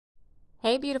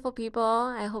Hey, beautiful people.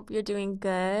 I hope you're doing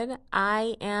good.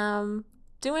 I am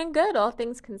doing good, all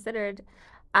things considered.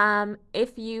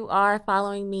 If you are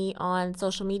following me on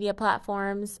social media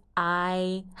platforms,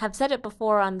 I have said it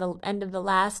before on the end of the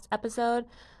last episode,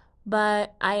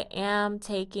 but I am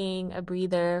taking a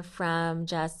breather from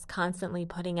just constantly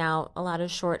putting out a lot of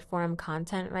short form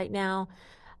content right now.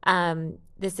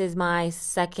 This is my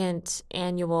second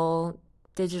annual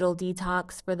digital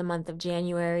detox for the month of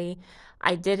January.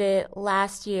 I did it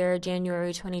last year,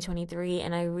 January 2023,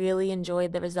 and I really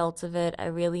enjoyed the results of it. I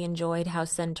really enjoyed how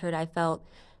centered I felt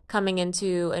coming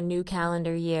into a new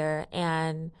calendar year.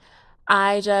 And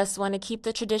I just want to keep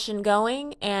the tradition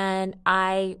going. And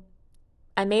I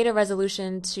made a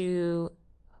resolution to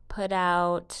put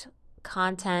out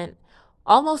content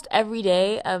almost every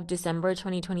day of December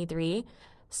 2023.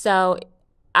 So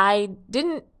I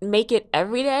didn't make it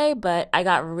every day, but I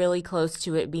got really close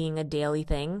to it being a daily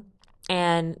thing.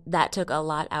 And that took a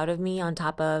lot out of me on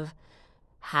top of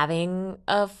having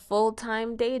a full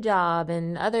time day job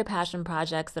and other passion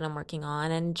projects that I'm working on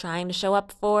and trying to show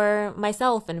up for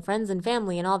myself and friends and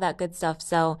family and all that good stuff.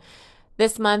 So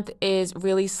this month is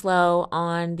really slow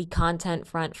on the content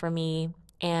front for me,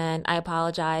 and I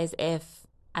apologize if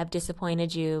I've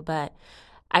disappointed you, but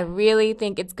I really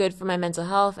think it's good for my mental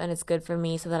health and it's good for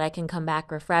me so that I can come back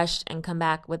refreshed and come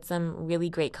back with some really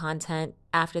great content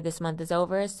after this month is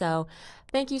over. So,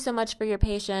 thank you so much for your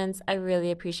patience. I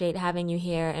really appreciate having you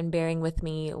here and bearing with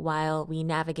me while we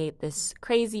navigate this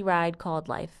crazy ride called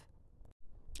life.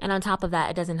 And on top of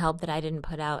that, it doesn't help that I didn't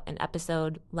put out an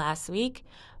episode last week.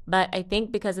 But I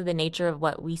think because of the nature of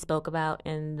what we spoke about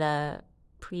in the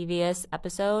previous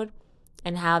episode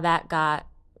and how that got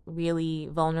really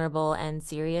vulnerable and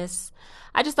serious,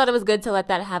 I just thought it was good to let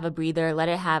that have a breather, let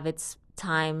it have its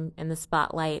time in the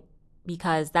spotlight,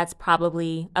 because that's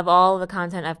probably, of all the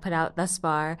content I've put out thus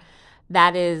far,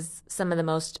 that is some of the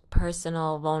most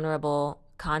personal, vulnerable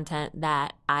content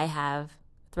that I have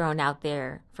thrown out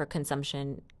there for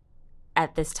consumption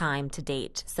at this time to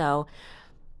date. So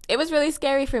it was really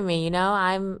scary for me.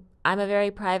 I'm a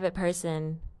very private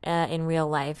person in real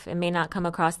life. It may not come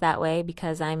across that way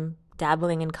because I'm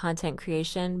dabbling in content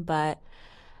creation, but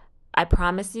I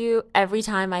promise you, every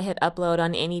time I hit upload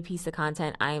on any piece of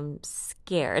content, I'm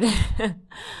scared.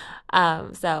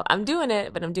 So I'm doing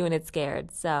it, but I'm doing it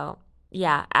scared. So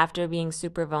yeah, after being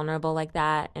super vulnerable like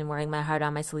that and wearing my heart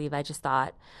on my sleeve, I just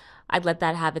thought I'd let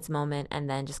that have its moment and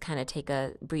then just kind of take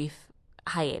a brief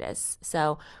hiatus.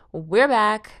 So we're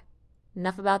back.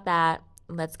 Enough about that.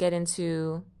 Let's get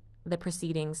into the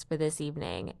proceedings for this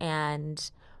evening.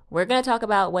 And we're going to talk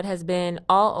about what has been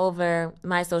all over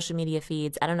my social media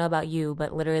feeds. I don't know about you,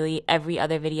 but literally every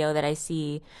other video that I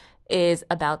see is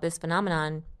about this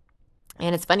phenomenon.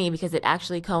 And it's funny because it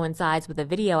actually coincides with a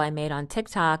video I made on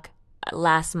TikTok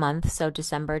last month, so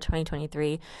December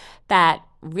 2023, that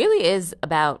really is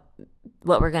about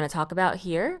what we're going to talk about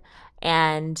here.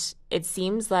 And it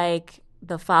seems like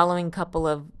the following couple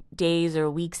of days or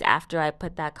weeks after I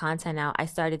put that content out, I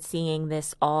started seeing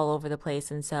this all over the place.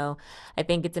 And so I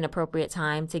think it's an appropriate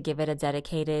time to give it a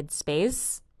dedicated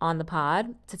space on the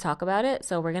pod to talk about it.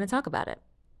 So we're going to talk about it.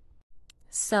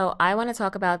 So I want to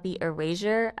talk about the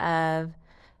erasure of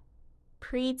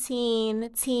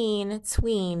preteen, teen,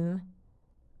 tween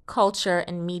culture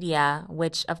and media,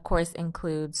 which of course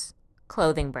includes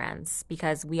clothing brands,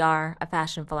 because we are a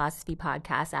fashion philosophy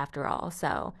podcast after all.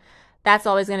 So that's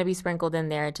always going to be sprinkled in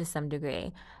there to some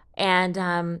degree.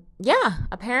 And yeah,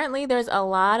 apparently there's a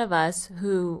lot of us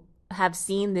who have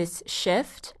seen this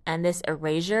shift and this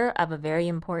erasure of a very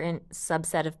important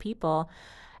subset of people.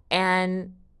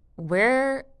 And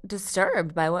we're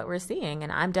disturbed by what we're seeing.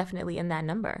 And I'm definitely in that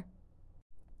number.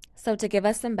 So, to give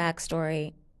us some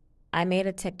backstory, I made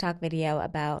a TikTok video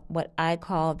about what I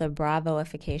call the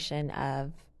Bravoification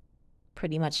of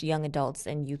pretty much young adults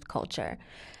and youth culture.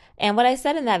 And what I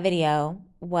said in that video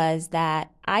was that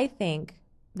I think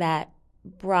that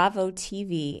Bravo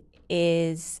TV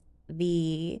is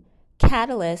the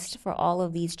catalyst for all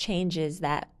of these changes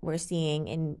that we're seeing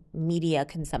in media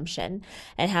consumption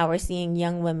and how we're seeing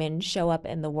young women show up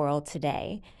in the world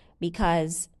today.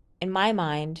 Because in my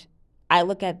mind, I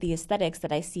look at the aesthetics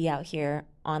that I see out here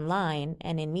online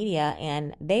and in media,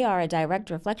 and they are a direct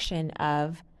reflection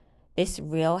of this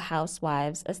Real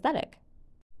Housewives aesthetic.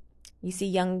 You see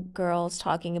young girls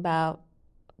talking about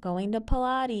going to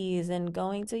Pilates and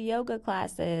going to yoga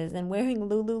classes and wearing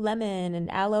Lululemon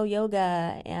and Aloe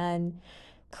Yoga and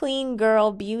clean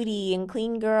girl beauty and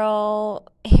clean girl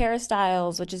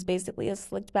hairstyles, which is basically a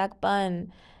slicked back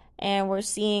bun. And we're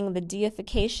seeing the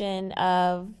deification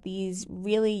of these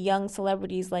really young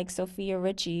celebrities like Sophia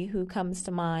Richie, who comes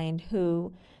to mind,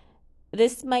 who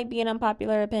this might be an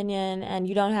unpopular opinion and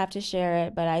you don't have to share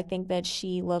it, but I think that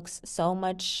she looks so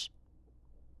much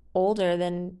older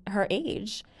than her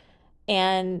age.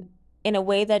 And in a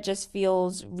way that just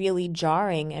feels really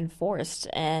jarring and forced.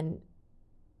 And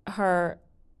her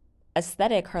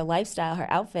aesthetic, her lifestyle,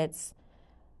 her outfits,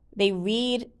 they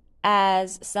read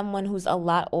as someone who's a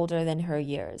lot older than her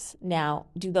years. Now,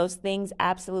 do those things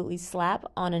absolutely slap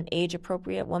on an age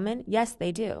appropriate woman? Yes,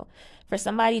 they do. For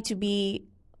somebody to be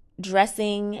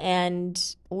dressing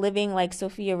and living like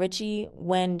Sophia Richie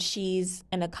when she's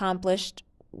an accomplished,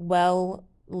 well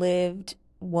lived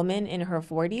woman in her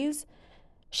 40s,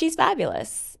 she's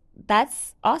fabulous.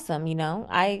 That's awesome, you know?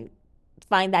 I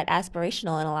find that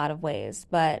aspirational in a lot of ways.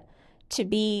 But to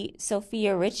be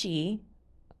Sophia Richie,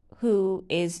 who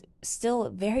is still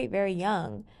very, very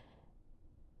young,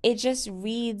 it just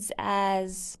reads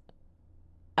as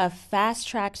a fast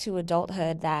track to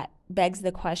adulthood that begs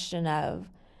the question of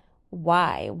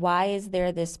why? Why is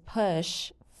there this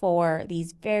push for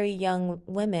these very young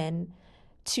women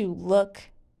to look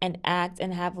and act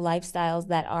and have lifestyles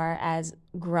that are as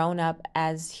grown up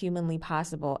as humanly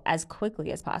possible, as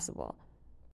quickly as possible?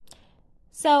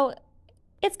 So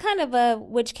it's kind of a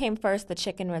which came first, the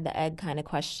chicken or the egg kind of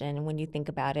question when you think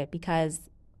about it, because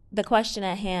the question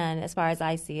at hand, as far as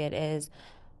I see it, is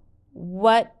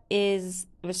what is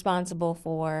responsible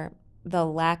for the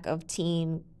lack of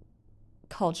teen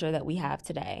culture that we have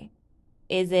today?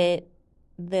 Is it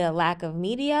the lack of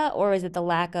media, or is it the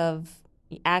lack of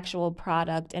actual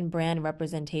product and brand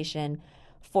representation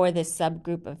for this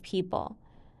subgroup of people?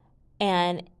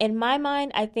 And in my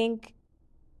mind, I think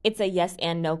it's a yes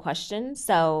and no question.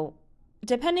 So,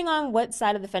 depending on what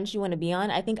side of the fence you want to be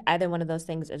on, I think either one of those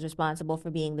things is responsible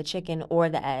for being the chicken or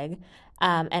the egg.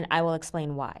 And I will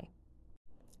explain why.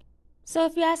 So,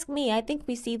 if you ask me, I think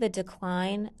we see the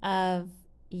decline of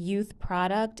youth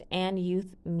product and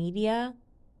youth media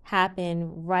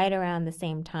happen right around the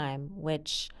same time,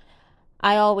 which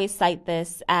I always cite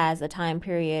this as a time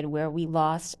period where we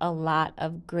lost a lot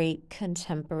of great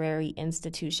contemporary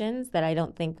institutions that I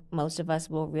don't think most of us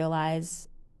will realize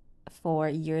for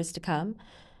years to come.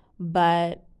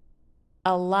 But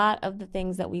a lot of the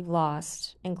things that we've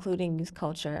lost, including youth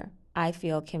culture, I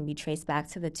feel can be traced back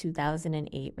to the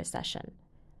 2008 recession.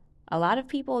 A lot of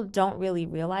people don't really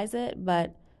realize it,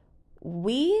 but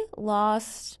we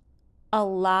lost a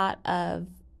lot of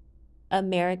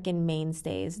American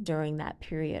mainstays during that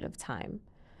period of time.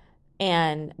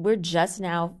 And we're just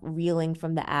now reeling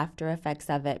from the after effects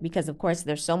of it because, of course,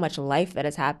 there's so much life that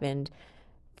has happened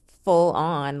full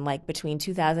on, like between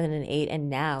 2008 and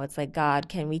now. It's like, God,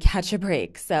 can we catch a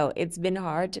break? So it's been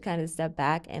hard to kind of step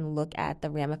back and look at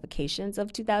the ramifications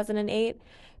of 2008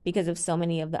 because of so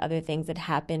many of the other things that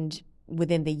happened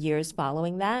within the years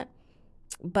following that.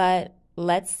 But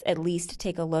let's at least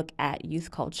take a look at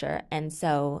youth culture. And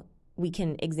so we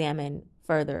can examine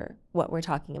further what we're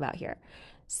talking about here.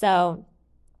 So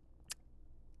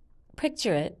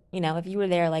picture it, you know, if you were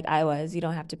there like I was, you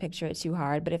don't have to picture it too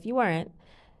hard, but if you weren't,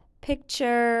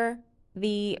 picture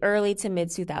the early to mid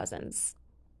 2000s.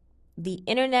 The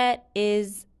internet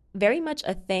is very much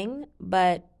a thing,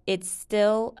 but it's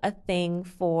still a thing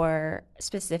for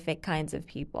specific kinds of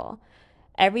people.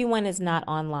 Everyone is not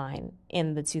online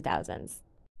in the 2000s.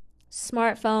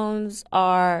 Smartphones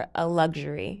are a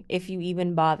luxury if you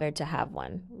even bothered to have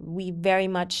one. We very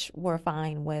much were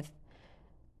fine with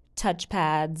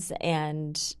touchpads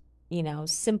and, you know,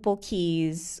 simple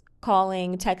keys,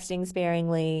 calling, texting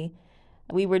sparingly.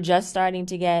 We were just starting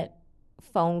to get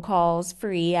phone calls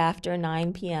free after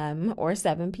 9 p.m. or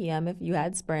 7 p.m. if you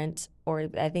had Sprint or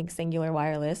I think Singular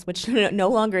Wireless, which no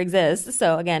longer exists.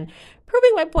 So again,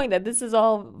 proving my point that this is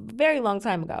all very long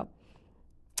time ago.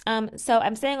 So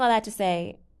I'm saying all that to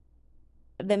say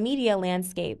the media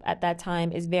landscape at that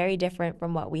time is very different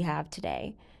from what we have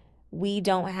today. We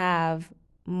don't have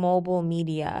mobile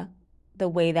media the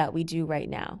way that we do right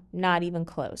now, not even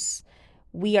close.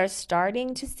 We are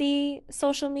starting to see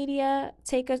social media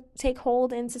take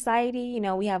hold in society. You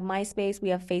know, we have MySpace, we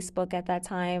have Facebook at that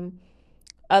time,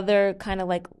 other kind of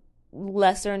like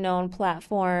lesser known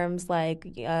platforms like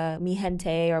Mi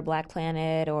Gente or Black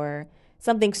Planet or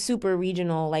something super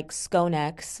regional like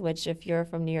Skonex, which if you're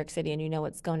from New York City and you know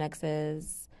what Skonex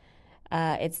is,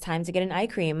 it's time to get an eye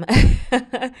cream.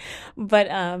 But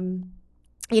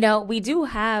you know, we do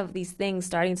have these things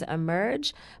starting to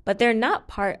emerge, but they're not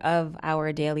part of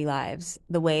our daily lives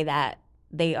the way that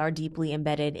they are deeply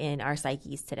embedded in our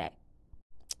psyches today.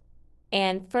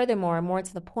 And furthermore, more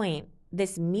to the point,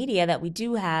 this media that we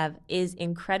do have is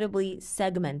incredibly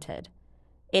segmented.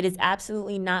 It is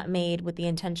absolutely not made with the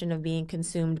intention of being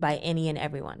consumed by any and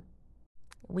everyone.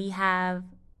 We have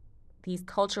these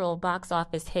cultural box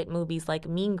office hit movies like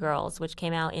Mean Girls, which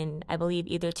came out in, I believe,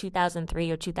 either 2003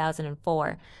 or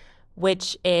 2004,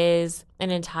 which is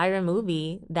an entire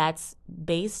movie that's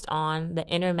based on the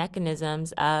inner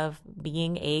mechanisms of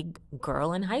being a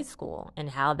girl in high school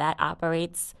and how that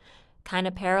operates kind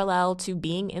of parallel to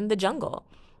being in the jungle.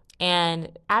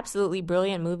 And absolutely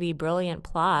brilliant movie, brilliant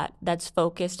plot that's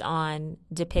focused on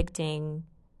depicting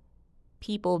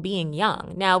people being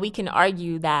young. Now, we can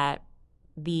argue that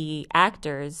the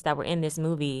actors that were in this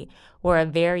movie were a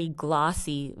very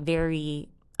glossy, very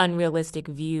unrealistic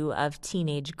view of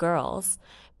teenage girls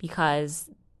because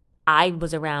I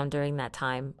was around during that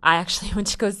time. I actually went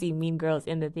to go see Mean Girls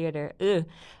in the theater. Ugh,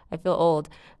 I feel old.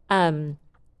 And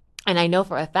I know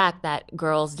for a fact that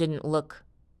girls didn't look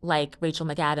like Rachel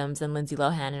McAdams and Lindsay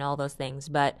Lohan and all those things,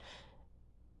 but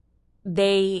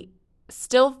they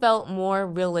still felt more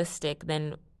realistic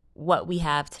than what we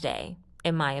have today,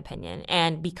 in my opinion.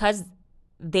 And because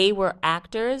they were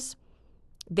actors,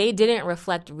 they didn't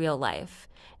reflect real life.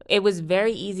 It was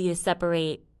very easy to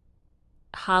separate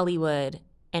Hollywood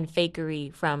and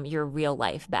fakery from your real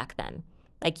life back then.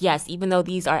 Like, yes, even though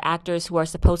these are actors who are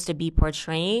supposed to be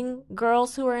portraying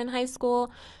girls who are in high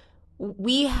school,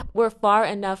 we were far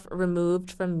enough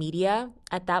removed from media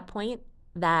at that point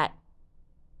that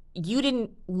you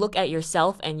didn't look at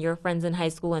yourself and your friends in high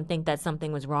school and think that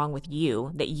something was wrong with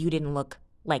you, that you didn't look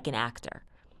like an actor.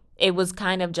 It was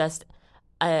kind of just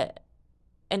an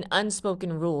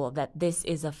unspoken rule that this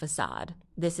is a facade.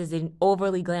 This is an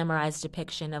overly glamorized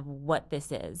depiction of what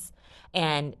this is.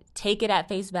 And take it at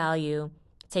face value,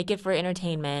 take it for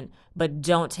entertainment, but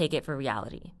don't take it for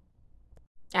reality.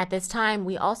 At this time,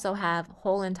 we also have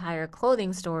whole entire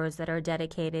clothing stores that are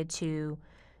dedicated to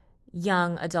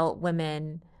young adult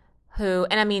women who,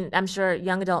 and I mean, I'm sure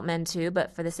young adult men too,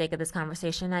 but for the sake of this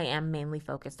conversation, I am mainly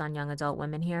focused on young adult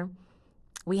women here.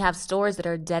 We have stores that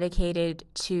are dedicated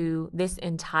to this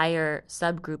entire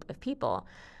subgroup of people.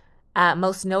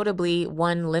 Most notably,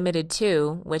 one Limited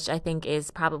To, which I think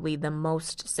is probably the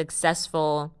most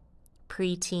successful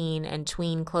preteen and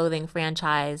tween clothing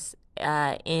franchise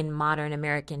in modern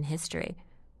American history.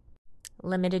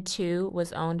 Limited To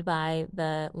was owned by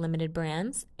the Limited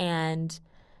Brands, and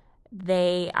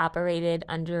they operated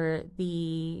under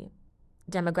the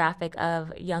demographic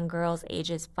of young girls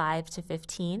ages 5 to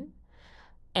 15.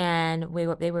 And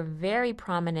they were very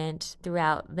prominent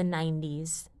throughout the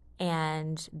 90s.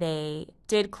 And they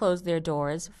did close their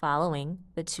doors following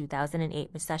the 2008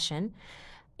 recession.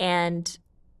 And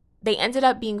they ended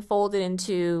up being folded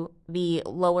into the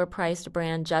lower priced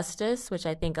brand Justice, which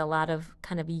I think a lot of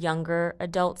kind of younger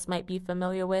adults might be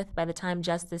familiar with. By the time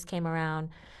Justice came around,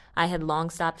 I had long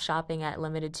stopped shopping at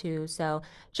Limited To. So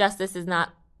Justice is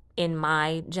not in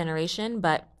my generation,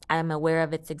 but I'm aware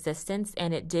of its existence,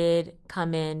 and it did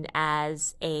come in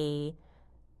as a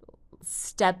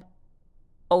step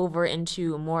over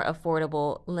into more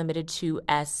affordable Limited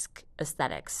To-esque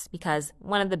aesthetics, because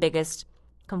one of the biggest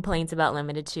complaints about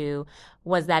Limited To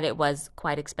was that it was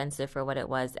quite expensive for what it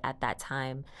was at that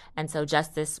time. And so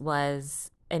Justice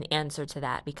was an answer to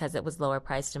that because it was lower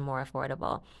priced and more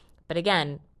affordable. But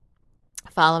again,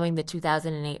 following the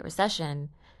 2008 recession,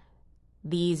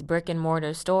 these brick and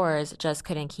mortar stores just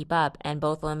couldn't keep up, and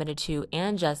both Limited To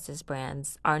and Justice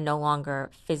brands are no longer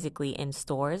physically in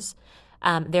stores.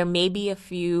 There may be a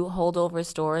few holdover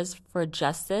stores for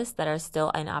Justice that are still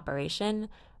in operation,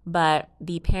 but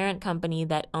the parent company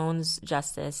that owns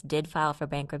Justice did file for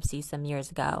bankruptcy some years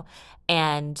ago,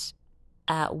 and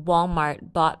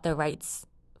Walmart bought the rights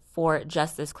for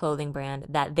Justice clothing brand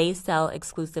that they sell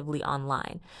exclusively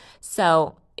online.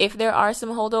 So if there are some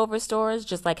holdover stores,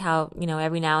 just like how,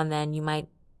 every now and then you might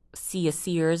see a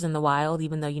Sears in the wild,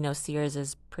 even though, Sears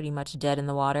is pretty much dead in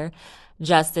the water,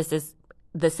 Justice is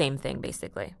the same thing,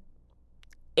 basically.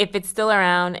 If it's still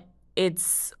around,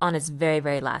 it's on its very,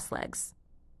 very last legs.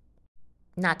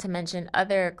 Not to mention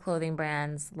other clothing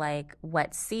brands like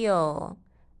Wet Seal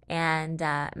and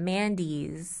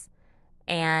Mandy's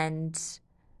and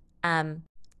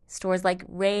stores like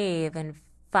Rave and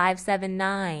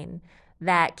 579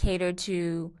 that catered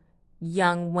to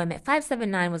young women.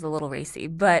 579 was a little racy,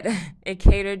 but it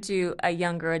catered to a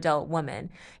younger adult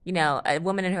woman. A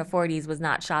woman in her 40s was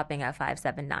not shopping at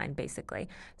 579, basically.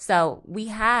 So we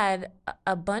had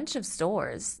a bunch of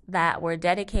stores that were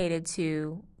dedicated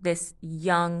to this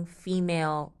young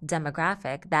female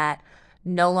demographic that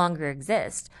no longer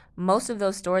exist. Most of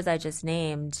those stores I just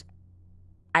named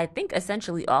I think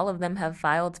essentially all of them have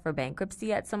filed for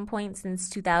bankruptcy at some point since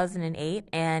 2008.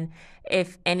 And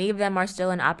if any of them are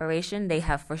still in operation, they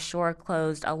have for sure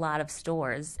closed a lot of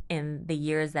stores in the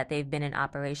years that they've been in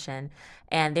operation.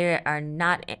 And they are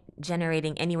not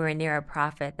generating anywhere near a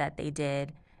profit that they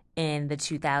did in the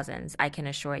 2000s, I can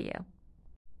assure you.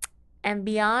 And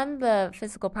beyond the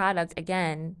physical product,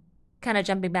 again, kind of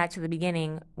jumping back to the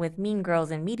beginning with Mean Girls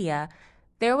in media,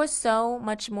 there was so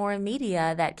much more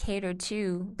media that catered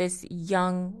to this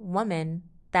young woman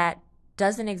that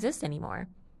doesn't exist anymore.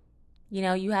 You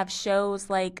know, you have shows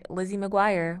like Lizzie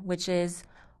McGuire, which is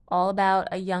all about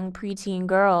a young preteen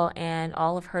girl and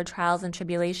all of her trials and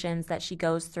tribulations that she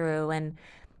goes through and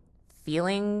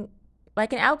feeling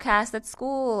like an outcast at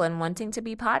school and wanting to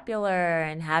be popular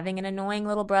and having an annoying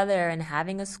little brother and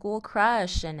having a school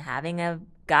crush and having a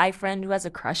guy friend who has a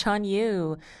crush on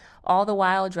you, all the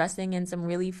while dressing in some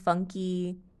really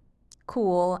funky,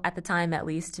 cool, at the time at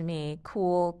least to me,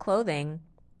 cool clothing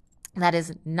that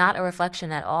is not a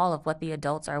reflection at all of what the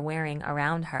adults are wearing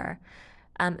around her.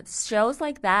 Shows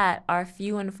like that are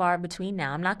few and far between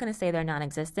now. I'm not going to say they're non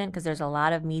existent because there's a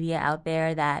lot of media out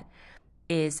there that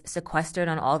is sequestered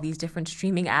on all these different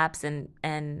streaming apps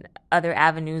and other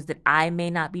avenues that I may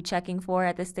not be checking for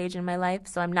at this stage in my life.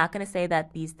 So I'm not going to say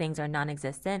that these things are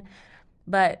non-existent,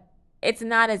 but it's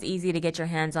not as easy to get your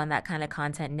hands on that kind of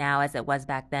content now as it was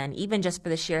back then, even just for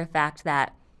the sheer fact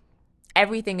that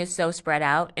everything is so spread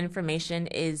out, information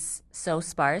is so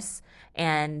sparse,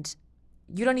 and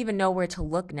you don't even know where to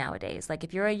look nowadays. Like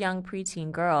if you're a young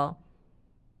preteen girl,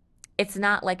 it's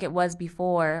not like it was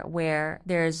before where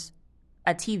there's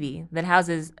a TV that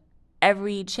houses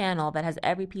every channel that has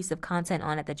every piece of content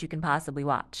on it that you can possibly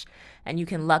watch. And you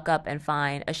can look up and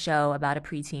find a show about a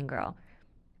preteen girl.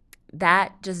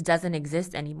 That just doesn't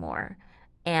exist anymore.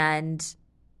 And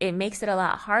it makes it a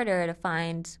lot harder to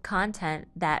find content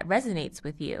that resonates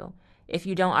with you if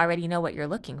you don't already know what you're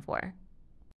looking for.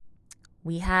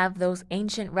 We have those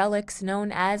ancient relics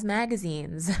known as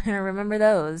magazines. Remember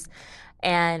those?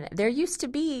 And there used to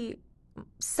be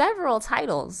several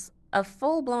titles of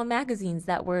full-blown magazines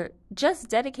that were just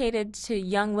dedicated to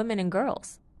young women and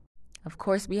girls. Of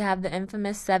course, we have the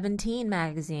infamous 17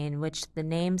 magazine, which the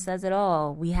name says it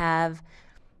all. We have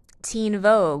Teen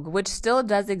Vogue, which still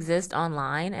does exist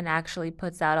online and actually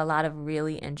puts out a lot of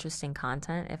really interesting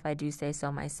content, if I do say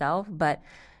so myself, but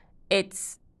it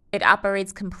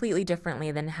operates completely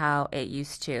differently than how it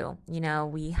used to. You know,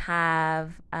 we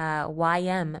have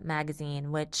YM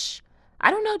magazine, which I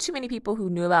don't know too many people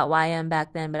who knew about YM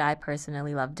back then, but I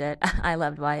personally loved it. I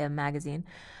loved YM magazine.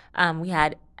 We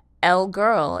had Elle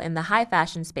Girl in the high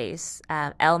fashion space.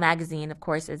 Elle magazine, of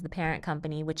course, is the parent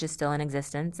company, which is still in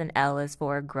existence, and Elle is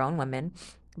for grown women.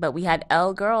 But we had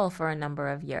Elle Girl for a number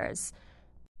of years.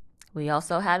 We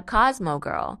also had Cosmo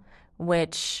Girl,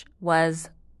 which was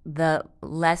the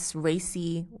less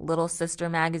racy little sister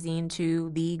magazine to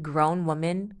the grown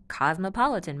woman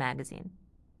Cosmopolitan magazine.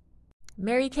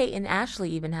 Mary Kate and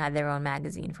Ashley even had their own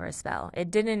magazine for a spell.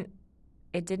 It didn't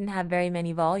have very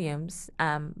many volumes,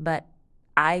 but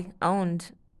I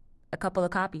owned a couple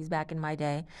of copies back in my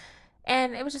day.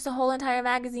 And it was just a whole entire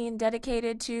magazine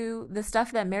dedicated to the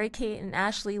stuff that Mary Kate and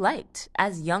Ashley liked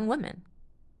as young women.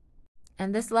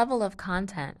 And this level of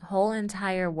content, whole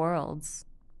entire worlds,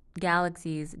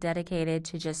 galaxies dedicated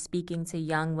to just speaking to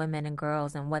young women and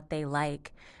girls and what they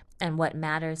like and what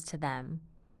matters to them,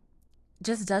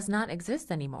 just does not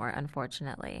exist anymore,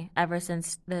 unfortunately, ever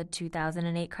since the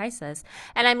 2008 crisis.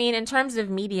 And I mean, in terms of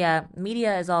media,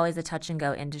 media is always a touch and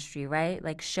go industry, right?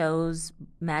 Like shows,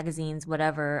 magazines,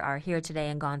 whatever are here today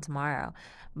and gone tomorrow.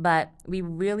 But we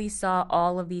really saw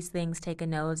all of these things take a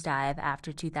nosedive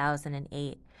after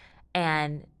 2008,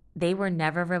 and they were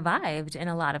never revived in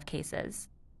a lot of cases.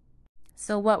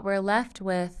 So what we're left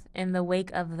with in the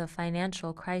wake of the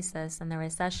financial crisis and the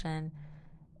recession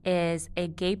is a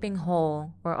gaping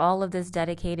hole where all of this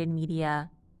dedicated media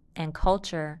and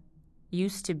culture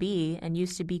used to be and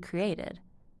used to be created.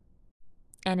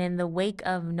 And in the wake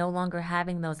of no longer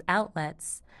having those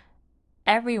outlets,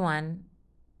 everyone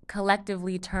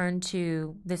collectively turned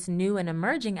to this new and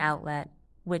emerging outlet,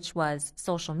 which was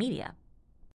social media.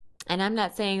 And I'm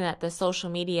not saying that the social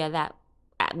media that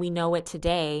we know it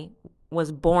today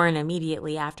was born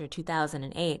immediately after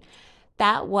 2008.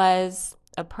 That was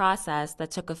a process that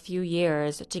took a few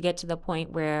years to get to the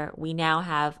point where we now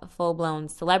have full-blown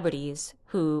celebrities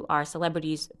who are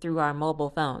celebrities through our mobile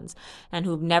phones and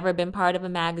who've never been part of a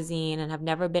magazine and have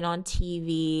never been on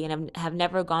TV and have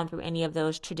never gone through any of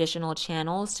those traditional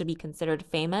channels to be considered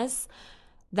famous.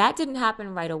 That didn't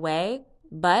happen right away,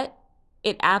 but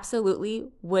it absolutely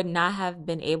would not have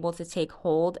been able to take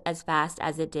hold as fast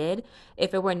as it did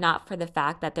if it were not for the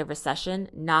fact that the recession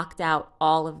knocked out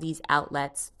all of these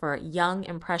outlets for young,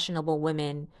 impressionable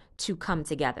women to come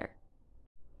together.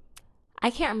 I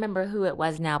can't remember who it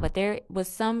was now, but there was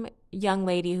some young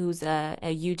lady who's a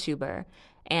YouTuber,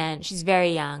 and she's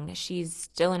very young. She's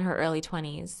still in her early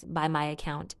 20s by my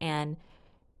account. And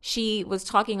she was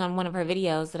talking on one of her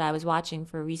videos that I was watching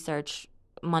for research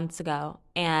months ago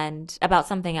and about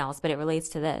something else, but it relates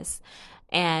to this.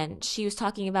 And she was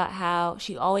talking about how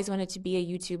she always wanted to be a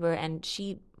YouTuber, and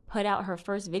she put out her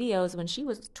first videos when she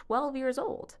was 12 years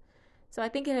old. So I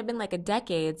think it had been like a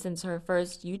decade since her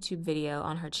first YouTube video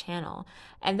on her channel.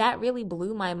 And that really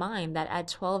blew my mind that at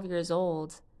 12 years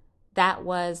old, that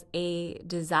was a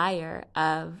desire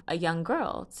of a young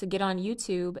girl to get on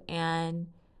YouTube and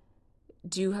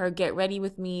do her get ready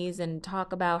with me's and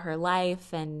talk about her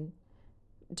life and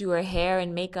do her hair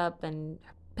and makeup and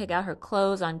pick out her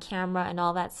clothes on camera and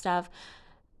all that stuff.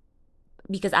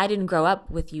 Because I didn't grow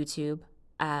up with YouTube.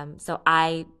 So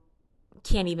I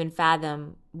can't even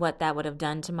fathom what that would have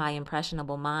done to my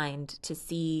impressionable mind to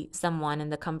see someone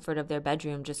in the comfort of their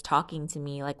bedroom just talking to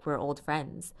me like we're old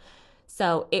friends.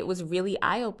 So it was really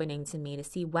eye opening to me to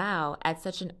see, wow, at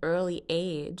such an early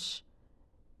age,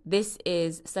 this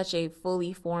is such a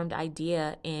fully formed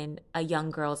idea in a young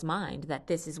girl's mind that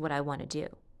this is what I want to do.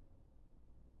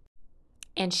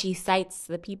 And she cites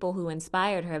the people who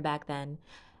inspired her back then.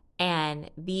 And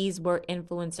these were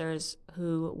influencers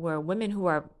who were women who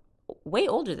are way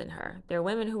older than her. They're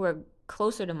women who were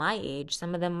closer to my age.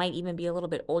 Some of them might even be a little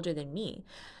bit older than me.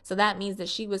 So that means that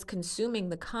she was consuming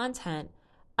the content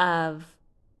of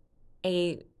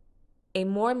a a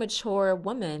more mature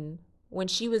woman when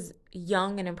she was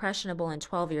young and impressionable and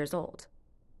 12 years old.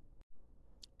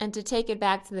 And to take it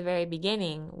back to the very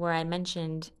beginning, where I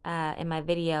mentioned in my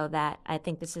video that I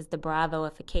think this is the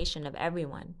bravoification of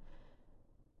everyone,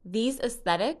 these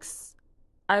aesthetics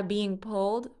are being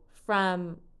pulled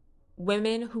from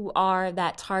women who are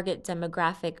that target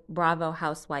demographic Bravo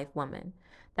housewife woman.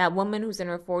 That woman who's in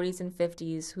her 40s and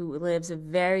 50s who lives a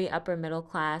very upper middle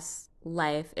class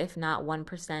life, if not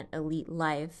 1% elite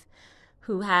life,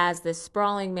 who has this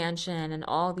sprawling mansion and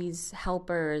all these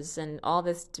helpers and all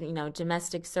this,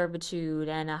 domestic servitude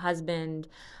and a husband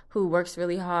who works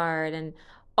really hard and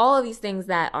all of these things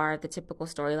that are the typical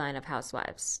storyline of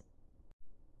housewives.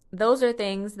 Those are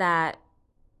things that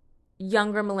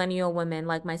younger millennial women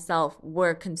like myself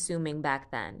were consuming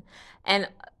back then. And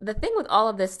the thing with all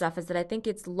of this stuff is that I think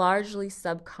it's largely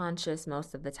subconscious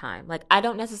most of the time. Like, I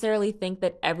don't necessarily think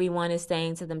that everyone is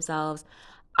saying to themselves,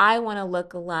 I want to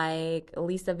look like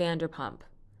Lisa Vanderpump.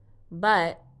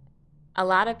 But a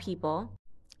lot of people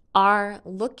are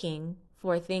looking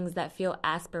for things that feel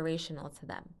aspirational to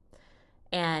them.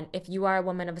 And if you are a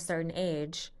woman of a certain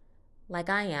age, like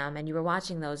I am, and you were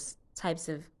watching those types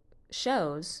of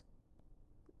shows,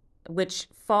 which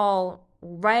fall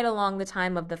right along the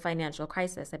time of the financial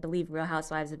crisis. I believe Real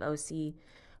Housewives of OC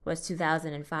was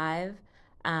 2005.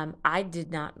 I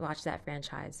did not watch that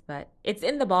franchise, but it's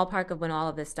in the ballpark of when all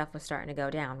of this stuff was starting to go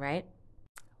down, right?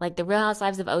 Like the Real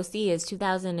Housewives of OC is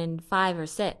 2005 or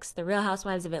 6. The Real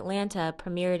Housewives of Atlanta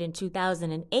premiered in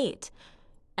 2008.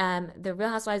 The Real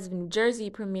Housewives of New Jersey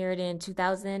premiered in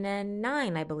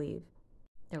 2009, I believe.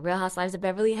 The Real Housewives of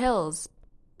Beverly Hills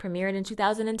premiered in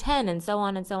 2010, and so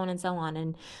on and so on and so on.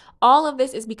 And all of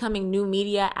this is becoming new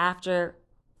media after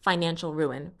financial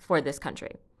ruin for this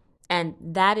country. And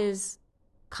that is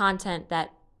content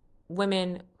that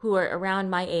women who are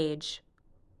around my age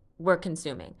were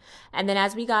consuming. And then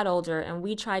as we got older and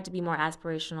we tried to be more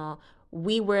aspirational,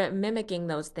 we were mimicking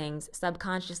those things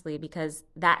subconsciously because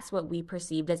that's what we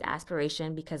perceived as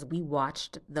aspiration because we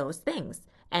watched those things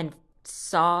and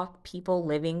saw people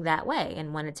living that way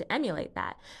and wanted to emulate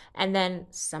that. And then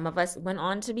some of us went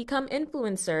on to become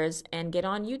influencers and get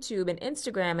on YouTube and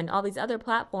Instagram and all these other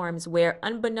platforms where,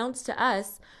 unbeknownst to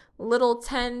us, little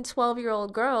 10,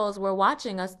 12-year-old girls were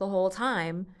watching us the whole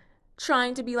time,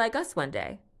 trying to be like us one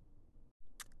day.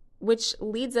 Which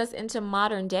leads us into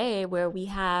modern day where we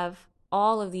have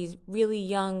all of these really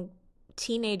young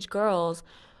teenage girls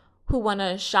who want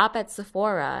to shop at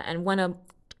Sephora and want to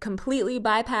completely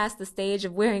bypass the stage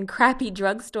of wearing crappy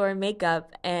drugstore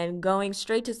makeup and going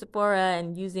straight to Sephora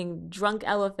and using Drunk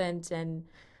Elephant and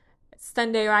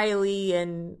Sunday Riley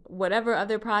and whatever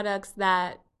other products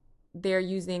that they're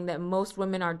using that most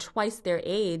women are twice their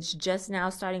age just now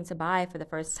starting to buy for the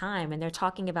first time. And they're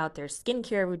talking about their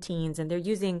skincare routines and they're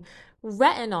using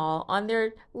retinol on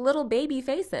their little baby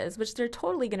faces, which they're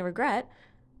totally going to regret.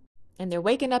 And they're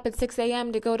waking up at 6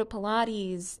 a.m. to go to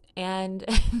Pilates, and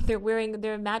they're wearing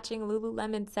their matching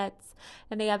Lululemon sets,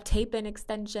 and they have tape in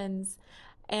extensions,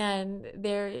 and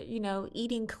they're,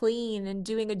 eating clean and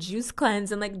doing a juice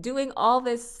cleanse and like doing all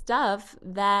this stuff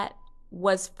that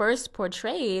was first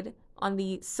portrayed on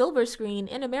the silver screen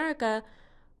in America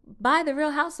by the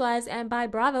Real Housewives and by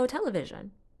Bravo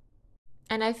Television.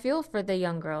 And I feel for the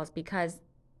young girls because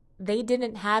they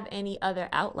didn't have any other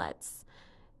outlets.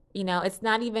 It's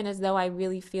not even as though I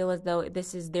really feel as though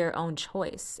this is their own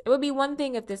choice. It would be one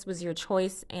thing if this was your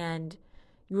choice and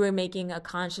you were making a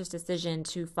conscious decision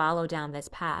to follow down this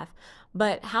path.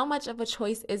 But how much of a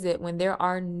choice is it when there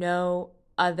are no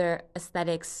other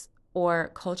aesthetics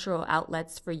or cultural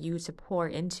outlets for you to pour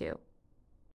into?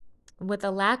 With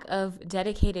a lack of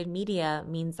dedicated media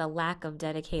means a lack of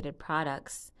dedicated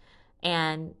products.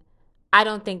 And I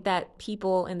don't think that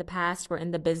people in the past were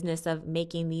in the business of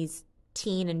making these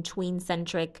teen and tween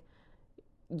centric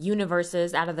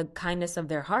universes out of the kindness of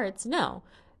their hearts. No,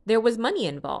 there was money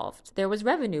involved, there was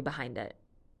revenue behind it.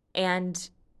 And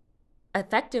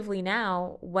effectively,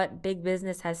 now, what big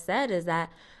business has said is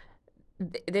that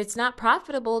it's not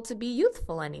profitable to be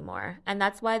youthful anymore. And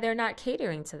that's why they're not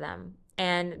catering to them.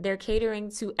 And they're catering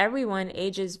to everyone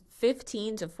ages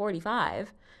 15 to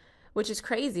 45, which is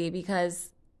crazy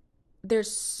because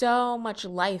there's so much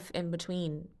life in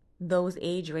between those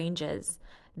age ranges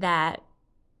that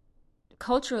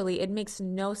culturally it makes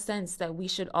no sense that we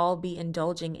should all be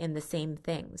indulging in the same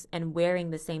things and wearing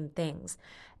the same things.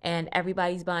 And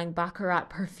everybody's buying Baccarat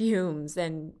perfumes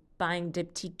and buying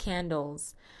diptyque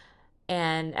candles.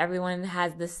 And everyone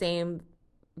has the same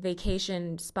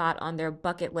vacation spot on their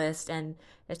bucket list. And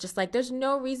it's just like there's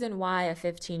no reason why a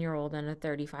 15-year-old and a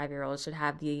 35-year-old should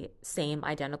have the same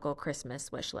identical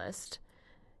Christmas wish list.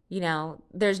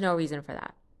 There's no reason for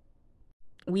that.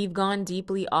 We've gone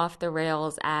deeply off the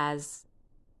rails as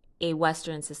a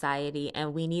Western society,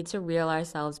 and we need to reel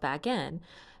ourselves back in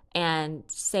and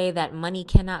say that money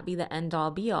cannot be the end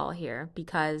all be all here,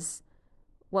 because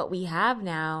what we have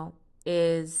now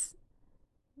is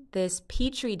this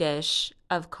petri dish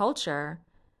of culture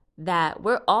that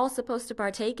we're all supposed to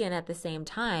partake in at the same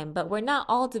time, but we're not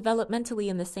all developmentally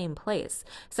in the same place.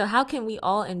 So how can we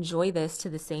all enjoy this to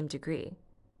the same degree?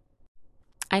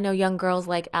 I know young girls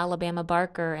like Alabama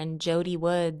Barker and Jodie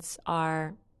Woods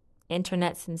are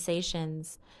internet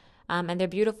sensations. And they're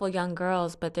beautiful young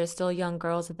girls, but they're still young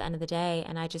girls at the end of the day.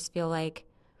 And I just feel like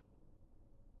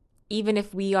even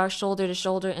if we are shoulder to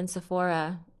shoulder in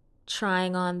Sephora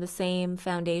trying on the same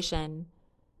foundation,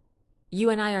 you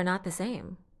and I are not the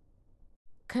same.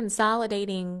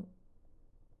 Consolidating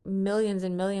millions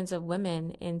and millions of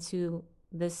women into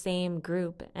the same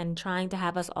group and trying to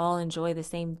have us all enjoy the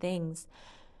same things.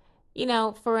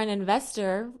 For an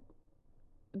investor,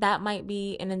 that might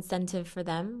be an incentive for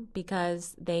them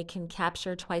because they can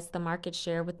capture twice the market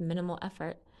share with minimal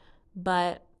effort.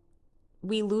 But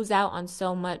we lose out on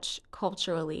so much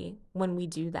culturally when we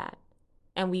do that.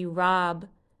 And we rob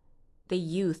the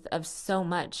youth of so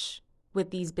much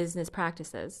with these business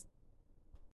practices.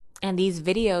 And these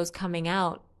videos coming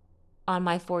out on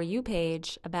my For You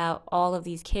page about all of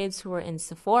these kids who are in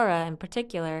Sephora in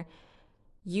particular,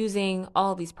 using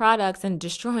all these products and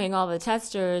destroying all the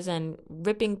testers and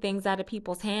ripping things out of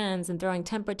people's hands and throwing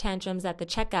temper tantrums at the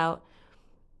checkout.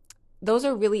 Those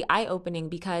are really eye-opening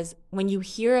because when you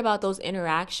hear about those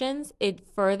interactions, it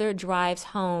further drives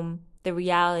home the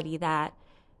reality that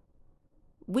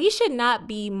we should not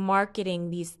be marketing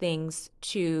these things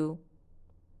to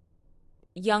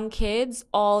young kids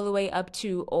all the way up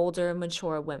to older,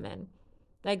 mature women.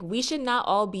 Like, we should not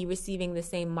all be receiving the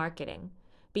same marketing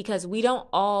because we don't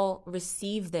all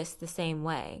receive this the same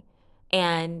way.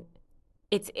 And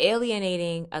it's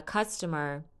alienating a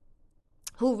customer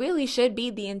who really should be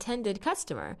the intended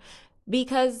customer,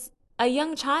 because a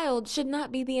young child should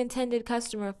not be the intended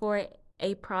customer for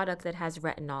a product that has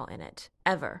retinol in it,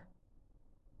 ever.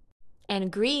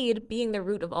 And greed being the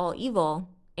root of all evil,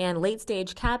 and late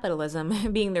stage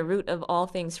capitalism being the root of all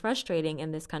things frustrating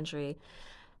in this country,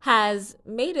 has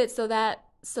made it so that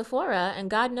Sephora and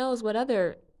God knows what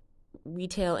other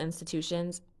retail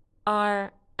institutions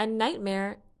are a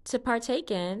nightmare to partake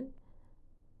in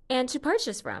and to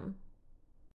purchase from.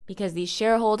 Because these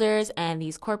shareholders and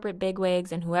these corporate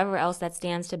bigwigs and whoever else that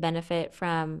stands to benefit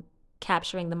from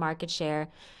capturing the market share,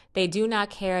 they do not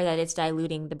care that it's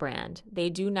diluting the brand. They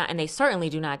do not, and they certainly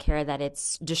do not care that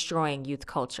it's destroying youth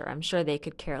culture. I'm sure they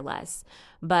could care less.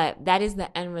 But that is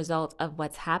the end result of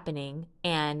what's happening,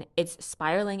 and it's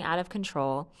spiraling out of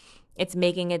control. It's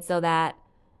making it so that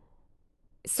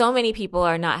so many people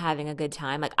are not having a good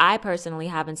time. Like, I personally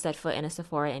haven't set foot in a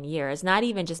Sephora in years, not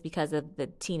even just because of the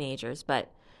teenagers,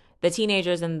 but the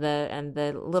teenagers and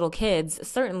the little kids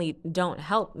certainly don't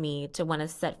help me to want to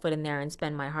set foot in there and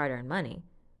spend my hard-earned money.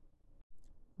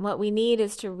 What we need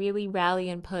is to really rally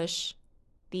and push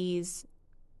these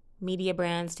media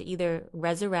brands to either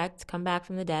resurrect, come back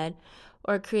from the dead,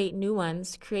 or create new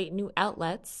ones, create new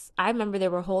outlets. I remember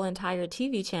there were whole entire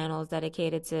TV channels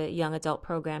dedicated to young adult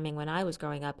programming when I was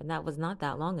growing up, and that was not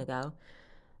that long ago.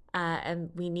 And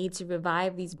we need to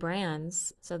revive these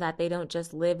brands so that they don't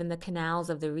just live in the canals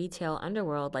of the retail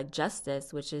underworld like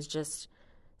Justice, which is just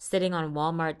sitting on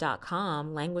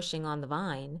Walmart.com, languishing on the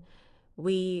vine.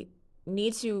 We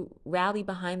need to rally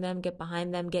behind them,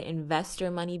 get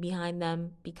investor money behind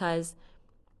them because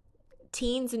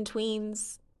teens and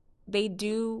tweens, they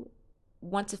do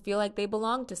want to feel like they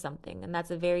belong to something. And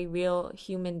that's a very real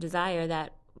human desire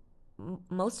that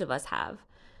most of us have.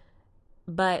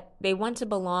 But they want to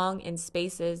belong in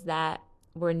spaces that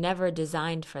were never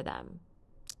designed for them.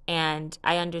 And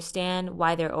I understand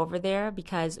why they're over there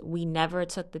because we never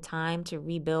took the time to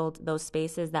rebuild those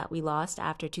spaces that we lost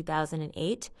after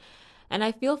 2008. And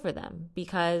I feel for them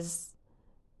because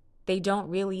they don't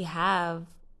really have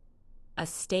a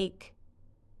stake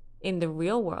in the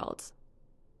real world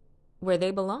where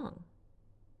they belong.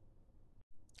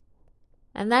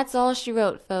 And that's all she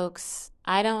wrote, folks.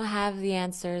 I don't have the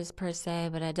answers per se,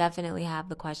 but I definitely have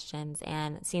the questions.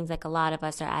 And it seems like a lot of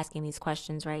us are asking these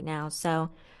questions right now.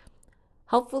 So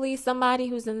hopefully, somebody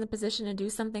who's in the position to do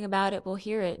something about it will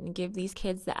hear it and give these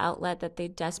kids the outlet that they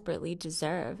desperately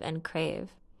deserve and crave.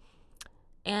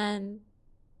 And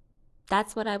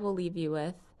that's what I will leave you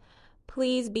with.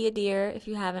 Please be a dear if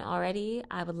you haven't already.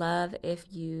 I would love if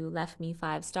you left me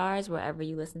 5 stars wherever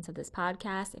you listen to this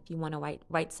podcast. If you want to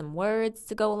write some words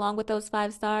to go along with those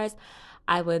 5 stars,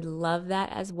 I would love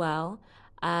that as well.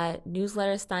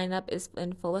 Newsletter sign up is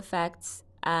in full effect.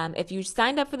 If you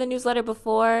signed up for the newsletter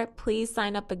before, please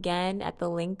sign up again at the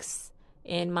links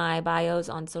in my bios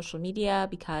on social media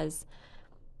because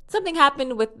something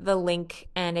happened with the link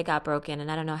and it got broken, and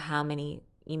I don't know how many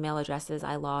email addresses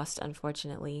I lost,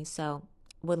 unfortunately. So,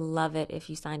 would love it if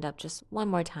you signed up just one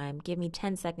more time. Give me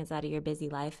 10 seconds out of your busy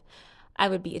life. I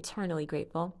would be eternally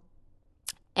grateful.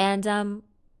 And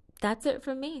that's it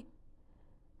from me.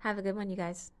 Have a good one, you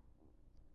guys.